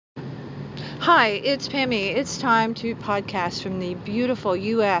Hi, it's Pammy. It's time to podcast from the beautiful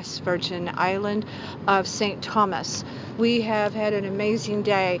U.S. Virgin Island of St. Thomas. We have had an amazing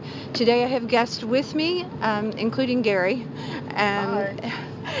day. Today I have guests with me, including Gary.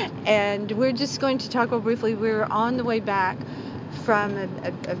 And we're just going to talk real briefly. We're on the way back from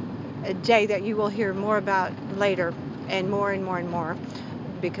a day that you will hear more about later, and more and more and more,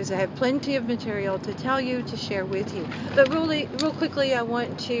 because I have plenty of material to tell you, to share with you. But real quickly, I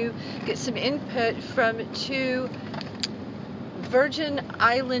want to get some input from two Virgin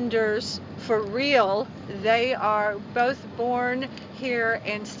Islanders for real. They are both born here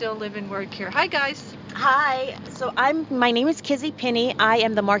and still live and work here. Hi, guys. Hi. So my name is Kizzy Pinney. I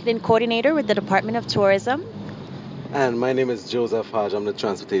am the marketing coordinator with the Department of Tourism. And my name is Joseph Hodge. I'm the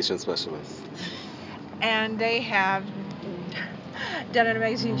transportation specialist. And they have done an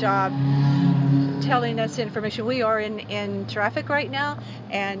amazing job telling us information. We are in traffic right now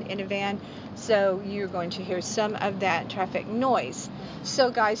and in a van, so you're going to hear some of that traffic noise.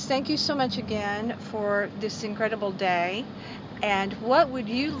 So guys, thank you so much again for this incredible day. And what would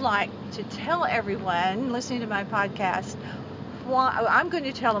you like to tell everyone listening to my podcast? Well, I'm going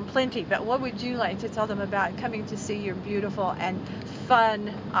to tell them plenty, but what would you like to tell them about coming to see your beautiful and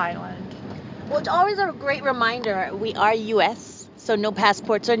fun island? Well, it's always a great reminder. We are U.S., so no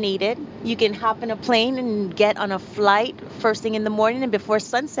passports are needed. You can hop in a plane and get on a flight first thing in the morning, and before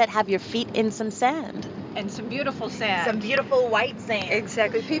sunset, have your feet in some sand. And some beautiful sand. Some beautiful white sand.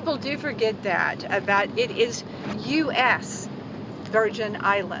 Exactly. People do forget that about it is U.S. Virgin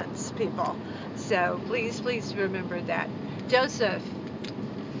Islands, people. So please remember that. Joseph.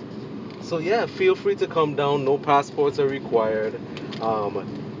 So yeah, feel free to come down. No passports are required.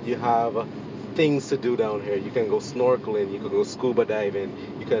 You have things to do down here. You can go snorkeling. You can go scuba diving.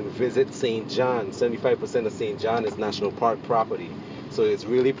 You can visit St. John. 75% of St. John is national park property. So it's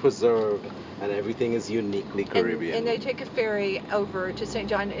really preserved and everything is uniquely Caribbean. And they take a ferry over to St.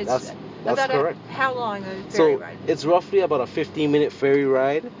 John. That's correct. How long a ferry ride? It's roughly about a 15-minute ferry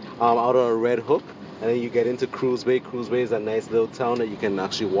ride out on a Red Hook. And then you get into Cruz Bay. Cruz Bay is a nice little town that you can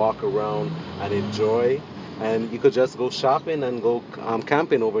actually walk around and enjoy. And you could just go shopping and go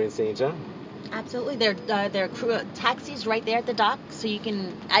camping over in St. John. Absolutely. There are taxis right there at the dock, so you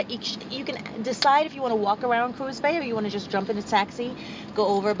can decide if you want to walk around Cruz Bay or you want to just jump in a taxi, go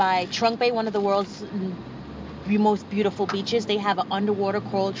over by Trunk Bay, one of the world's most beautiful beaches. They have an underwater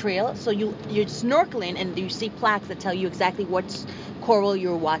coral trail, so you're snorkeling and you see plaques that tell you exactly what coral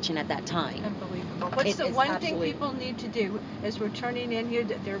you're watching at that time. Unbelievable. What's the one thing people need to do as we're turning in here?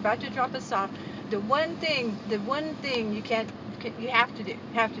 They're about to drop us off. The one thing you have to do.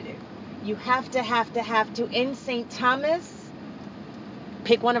 You have to in St. Thomas,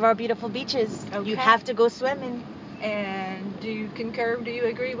 pick one of our beautiful beaches. Okay. You have to go swimming. And do you concur? Do you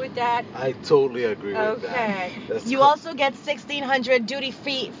agree with that? I totally agree with that. Okay. You also get $1,600 duty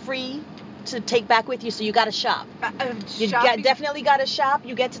free to take back with you, so you got to shop. You definitely got to shop.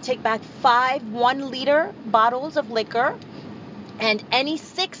 You get to take back 5 1-liter bottles of liquor and any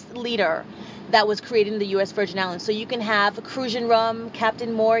 6-liter that was created in the U.S. Virgin Islands. So you can have Crucian Rum,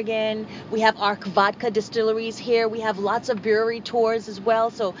 Captain Morgan. We have Ark Vodka distilleries here. We have lots of brewery tours as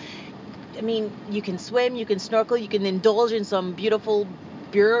well. So, I mean, you can swim, you can snorkel, you can indulge in some beautiful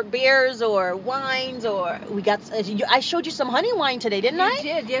beers or wines, or I showed you some honey wine today, didn't I? You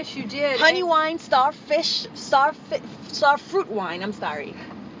did, yes you did. Honey wine, star fruit wine, I'm sorry.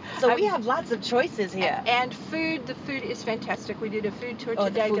 So we have lots of choices here. And food, the food is fantastic. We did a food tour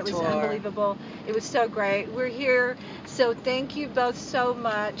today that was unbelievable. It was so great. We're here, so thank you both so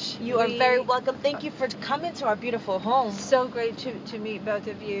much. You are very welcome. Thank you for coming to our beautiful home. So great to meet both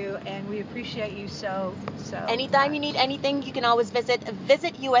of you, and we appreciate you so Anytime much. You need anything, you can always visit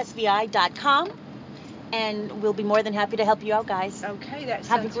usvi.com. And we'll be more than happy to help you out, guys. Okay, that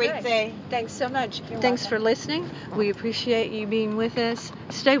sounds Have a great day. Thanks so much. You're Thanks welcome. for listening. We appreciate you being with us.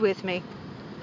 Stay with me.